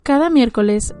Cada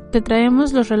miércoles te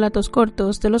traemos los relatos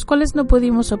cortos de los cuales no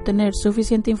pudimos obtener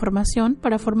suficiente información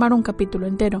para formar un capítulo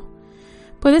entero.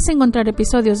 Puedes encontrar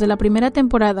episodios de la primera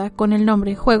temporada con el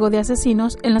nombre Juego de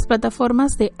Asesinos en las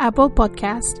plataformas de Apple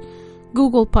Podcast,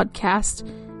 Google Podcast,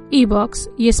 iVoox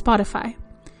y Spotify.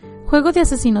 Juego de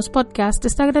Asesinos Podcast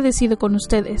está agradecido con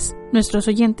ustedes, nuestros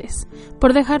oyentes,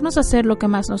 por dejarnos hacer lo que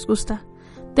más nos gusta.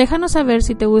 Déjanos saber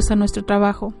si te gusta nuestro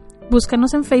trabajo.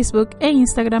 Búscanos en Facebook e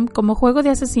Instagram como Juego de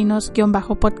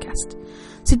Asesinos-podcast.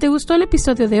 Si te gustó el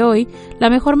episodio de hoy, la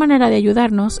mejor manera de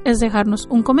ayudarnos es dejarnos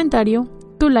un comentario,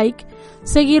 tu like,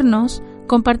 seguirnos,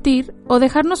 compartir o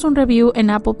dejarnos un review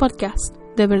en Apple Podcast.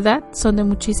 De verdad, son de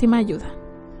muchísima ayuda.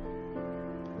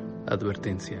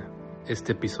 Advertencia.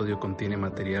 Este episodio contiene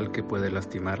material que puede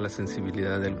lastimar la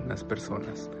sensibilidad de algunas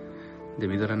personas,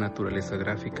 debido a la naturaleza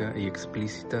gráfica y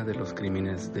explícita de los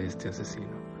crímenes de este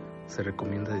asesino. Se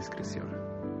recomienda discreción.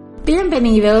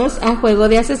 Bienvenidos a Juego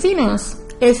de Asesinos.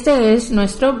 Este es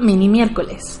nuestro mini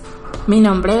miércoles. Mi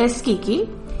nombre es Kiki.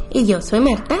 Y yo soy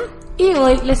Marta. Y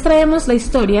hoy les traemos la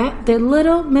historia de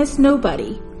Little Miss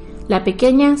Nobody, la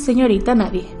pequeña señorita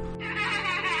nadie.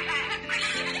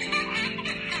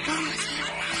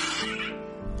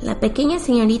 La pequeña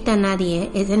señorita Nadie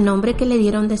es el nombre que le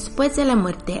dieron después de la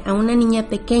muerte a una niña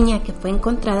pequeña que fue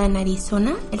encontrada en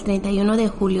Arizona el 31 de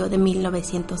julio de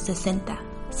 1960.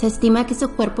 Se estima que su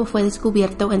cuerpo fue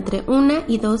descubierto entre 1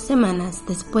 y 2 semanas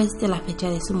después de la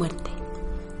fecha de su muerte.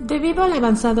 Debido al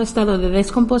avanzado estado de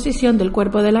descomposición del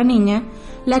cuerpo de la niña,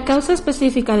 la causa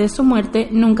específica de su muerte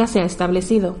nunca se ha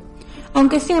establecido,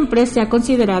 aunque siempre se ha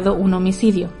considerado un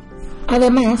homicidio.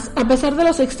 Además, a pesar de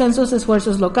los extensos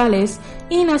esfuerzos locales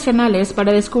y nacionales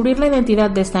para descubrir la identidad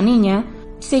de esta niña,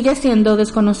 sigue siendo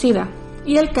desconocida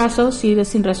y el caso sigue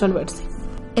sin resolverse.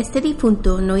 Este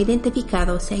difunto no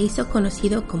identificado se hizo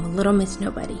conocido como Little Miss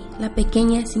Nobody, la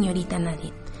pequeña señorita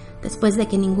Nadie, después de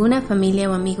que ninguna familia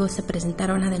o amigos se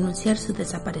presentaron a denunciar su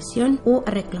desaparición o a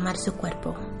reclamar su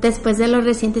cuerpo. Después de los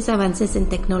recientes avances en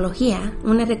tecnología,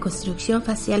 una reconstrucción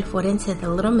facial forense de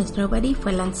Little Miss Nobody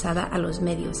fue lanzada a los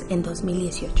medios en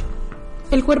 2018.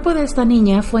 El cuerpo de esta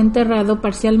niña fue enterrado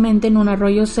parcialmente en un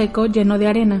arroyo seco lleno de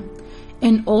arena,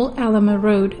 en Old Alamo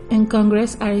Road, en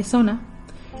Congress, Arizona.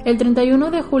 El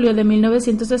 31 de julio de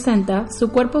 1960,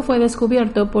 su cuerpo fue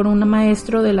descubierto por un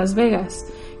maestro de Las Vegas,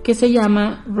 que se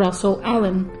llama Russell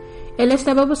Allen. Él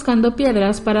estaba buscando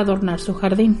piedras para adornar su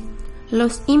jardín.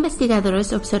 Los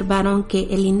investigadores observaron que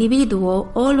el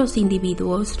individuo o los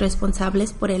individuos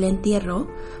responsables por el entierro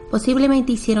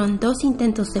posiblemente hicieron 2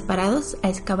 intentos separados a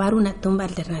excavar una tumba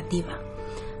alternativa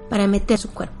para meter su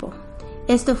cuerpo.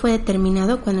 Esto fue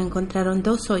determinado cuando encontraron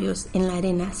 2 hoyos en la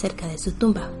arena cerca de su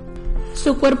tumba.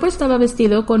 Su cuerpo estaba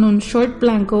vestido con un short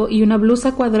blanco y una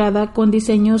blusa cuadrada con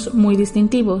diseños muy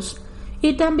distintivos.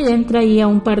 Y también traía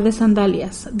un par de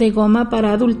sandalias de goma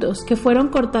para adultos que fueron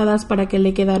cortadas para que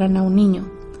le quedaran a un niño,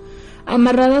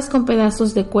 amarradas con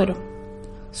pedazos de cuero.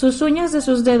 Sus uñas de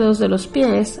sus dedos de los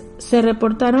pies se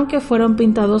reportaron que fueron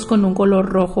pintados con un color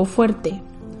rojo fuerte.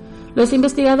 Los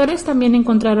investigadores también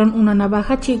encontraron una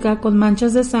navaja chica con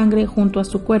manchas de sangre junto a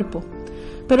su cuerpo,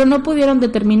 pero no pudieron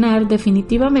determinar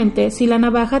definitivamente si la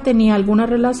navaja tenía alguna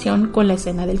relación con la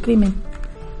escena del crimen.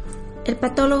 El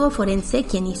patólogo forense,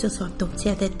 quien hizo su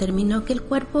autopsia, determinó que el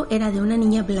cuerpo era de una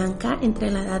niña blanca entre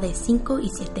la edad de 5 y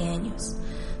 7 años,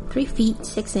 3 feet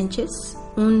 6 inches,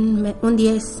 un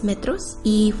 10 metros,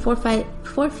 y 4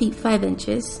 feet 5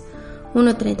 inches,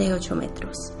 1,38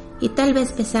 metros, y tal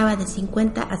vez pesaba de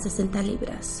 50 a 60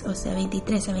 libras, o sea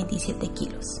 23 a 27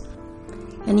 kilos.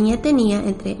 La niña tenía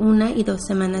entre 1 y 2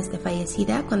 semanas de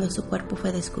fallecida cuando su cuerpo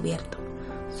fue descubierto.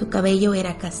 Su cabello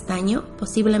era castaño,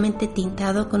 posiblemente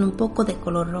tintado con un poco de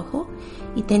color rojo,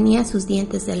 y tenía sus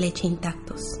dientes de leche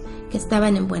intactos, que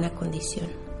estaban en buena condición.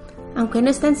 Aunque no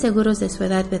están seguros de su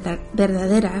edad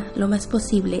verdadera, lo más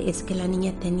posible es que la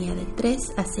niña tenía de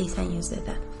 3 a 6 años de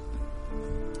edad.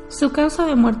 Su causa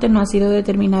de muerte no ha sido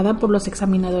determinada por los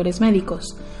examinadores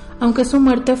médicos, aunque su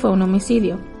muerte fue un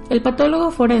homicidio. El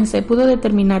patólogo forense pudo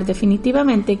determinar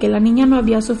definitivamente que la niña no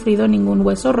había sufrido ningún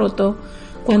hueso roto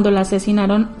cuando la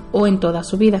asesinaron o en toda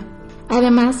su vida.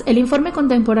 Además, el informe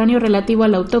contemporáneo relativo a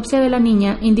la autopsia de la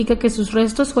niña indica que sus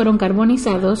restos fueron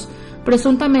carbonizados,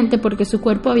 presuntamente porque su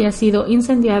cuerpo había sido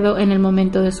incendiado en el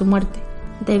momento de su muerte.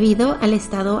 Debido al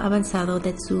estado avanzado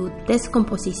de su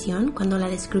descomposición cuando la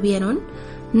descubrieron,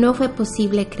 no fue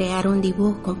posible crear un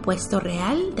dibujo compuesto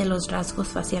real de los rasgos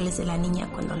faciales de la niña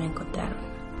cuando la encontraron.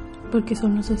 Porque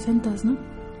son los 60s, ¿no?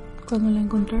 Cuando la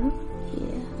encontraron.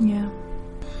 Yeah.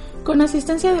 Con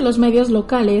asistencia de los medios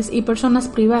locales y personas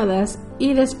privadas,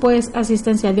 y después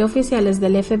asistencia de oficiales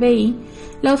del FBI,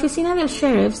 la oficina del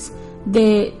sheriff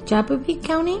de Yapavick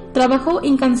County trabajó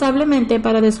incansablemente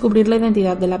para descubrir la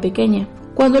identidad de la pequeña.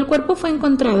 Cuando el cuerpo fue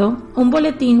encontrado, un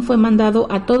boletín fue mandado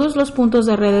a todos los puntos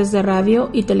de redes de radio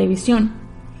y televisión.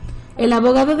 El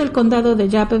abogado del condado de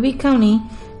Yapavick County,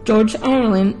 George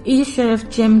Ireland, y Sheriff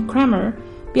Jim Kramer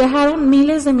viajaron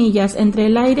miles de millas entre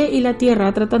el aire y la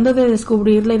tierra tratando de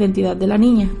descubrir la identidad de la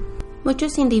niña.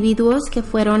 Muchos individuos que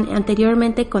fueron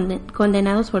anteriormente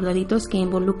condenados por delitos que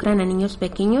involucran a niños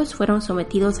pequeños fueron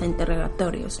sometidos a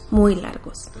interrogatorios muy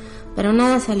largos, pero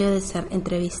nada salió de esa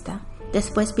entrevista.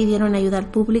 Después pidieron ayuda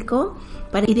al público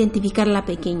para identificar a la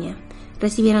pequeña.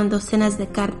 Recibieron docenas de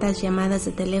cartas, llamadas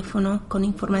de teléfono con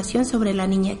información sobre la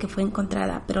niña que fue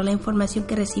encontrada, pero la información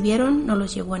que recibieron no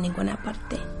los llegó a ninguna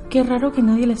parte. Qué raro que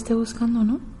nadie la esté buscando,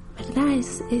 ¿no? ¿Verdad?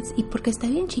 Y porque está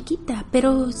bien chiquita,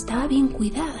 pero estaba bien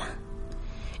cuidada.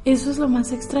 Eso es lo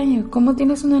más extraño. ¿Cómo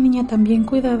tienes una niña tan bien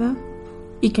cuidada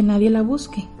y que nadie la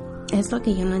busque? Es lo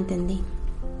que yo no entendí.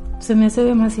 Se me hace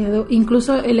demasiado.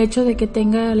 Incluso el hecho de que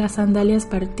tenga las sandalias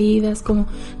partidas, como,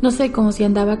 no sé, como si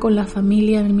andaba con la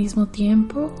familia al mismo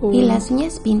tiempo. O... Y las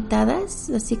uñas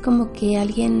pintadas, así como que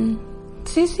alguien...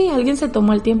 Sí, alguien se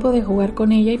tomó el tiempo de jugar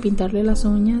con ella y pintarle las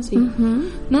uñas. Y...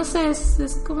 No sé,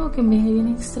 es como que me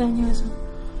viene extraño eso.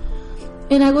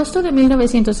 En agosto de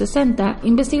 1960,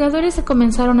 investigadores se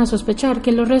comenzaron a sospechar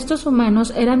que los restos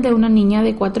humanos eran de una niña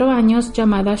de 4 años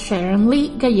llamada Sharon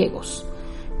Lee Gallegos,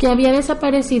 que había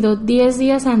desaparecido 10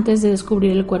 días antes de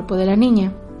descubrir el cuerpo de la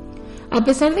niña. A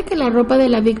pesar de que la ropa de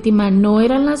la víctima no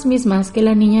eran las mismas que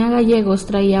la niña Gallegos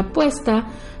traía puesta,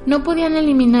 no podían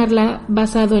eliminarla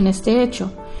basado en este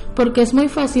hecho, porque es muy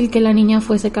fácil que la niña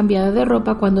fuese cambiada de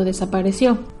ropa cuando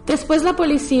desapareció. Después la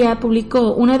policía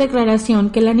publicó una declaración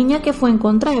que la niña que fue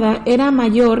encontrada era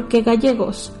mayor que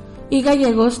Gallegos, y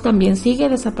Gallegos también sigue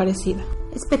desaparecida.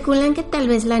 Especulan que tal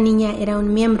vez la niña era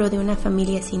un miembro de una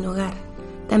familia sin hogar,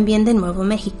 también de Nuevo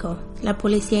México. La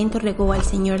policía interrogó al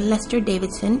señor Lester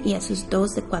Davidson y a sus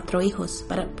 2 de 4 hijos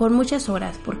por muchas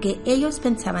horas porque ellos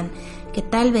pensaban que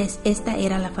tal vez esta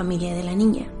era la familia de la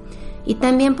niña. Y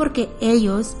también porque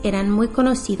ellos eran muy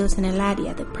conocidos en el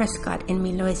área de Prescott en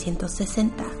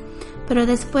 1960. Pero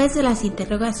después de las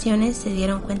interrogaciones se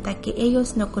dieron cuenta que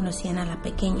ellos no conocían a la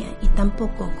pequeña y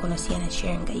tampoco conocían a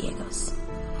Sharon Gallegos.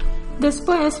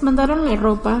 Después mandaron la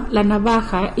ropa, la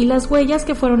navaja y las huellas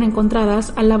que fueron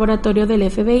encontradas al laboratorio del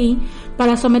FBI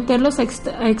para someterlos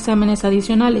a exámenes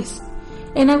adicionales.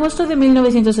 En agosto de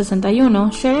 1961,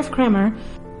 Sheriff Kramer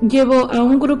llevó a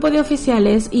un grupo de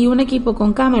oficiales y un equipo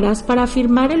con cámaras para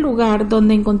firmar el lugar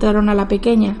donde encontraron a la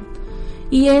pequeña.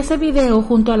 Y ese video,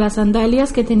 junto a las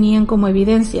sandalias que tenían como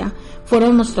evidencia,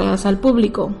 fueron mostradas al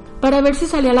público, para ver si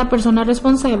salía la persona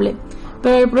responsable,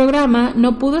 pero el programa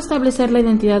no pudo establecer la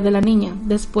identidad de la niña,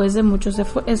 después de muchos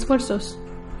esfuerzos.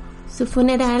 Su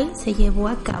funeral se llevó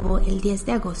a cabo el 10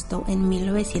 de agosto en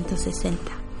 1960.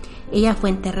 Ella fue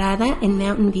enterrada en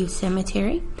Mountain View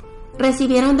Cemetery.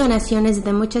 Recibieron donaciones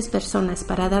de muchas personas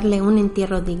para darle un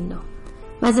entierro digno.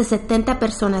 Más de 70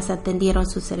 personas atendieron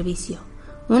su servicio.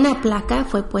 Una placa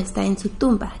fue puesta en su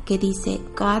tumba que dice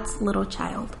God's Little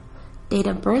Child. Date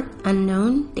of birth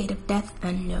unknown, date of death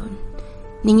unknown.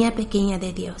 Niña pequeña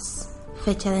de Dios.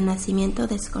 Fecha de nacimiento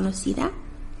desconocida,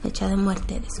 fecha de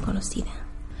muerte desconocida.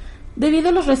 Debido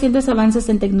a los recientes avances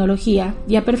en tecnología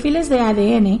y a perfiles de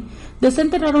ADN,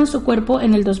 desenterraron su cuerpo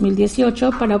en el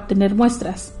 2018 para obtener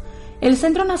muestras. El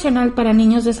Centro Nacional para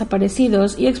Niños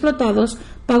Desaparecidos y Explotados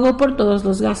pagó por todos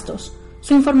los gastos.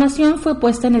 Su información fue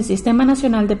puesta en el Sistema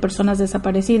Nacional de Personas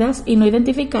Desaparecidas y No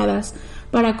Identificadas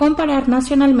para comparar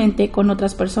nacionalmente con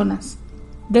otras personas.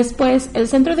 Después, el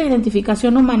Centro de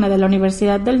Identificación Humana de la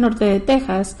Universidad del Norte de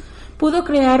Texas pudo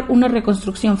crear una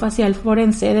reconstrucción facial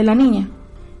forense de la niña,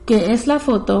 que es la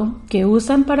foto que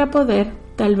usan para poder,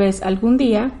 tal vez algún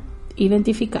día,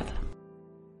 identificarla.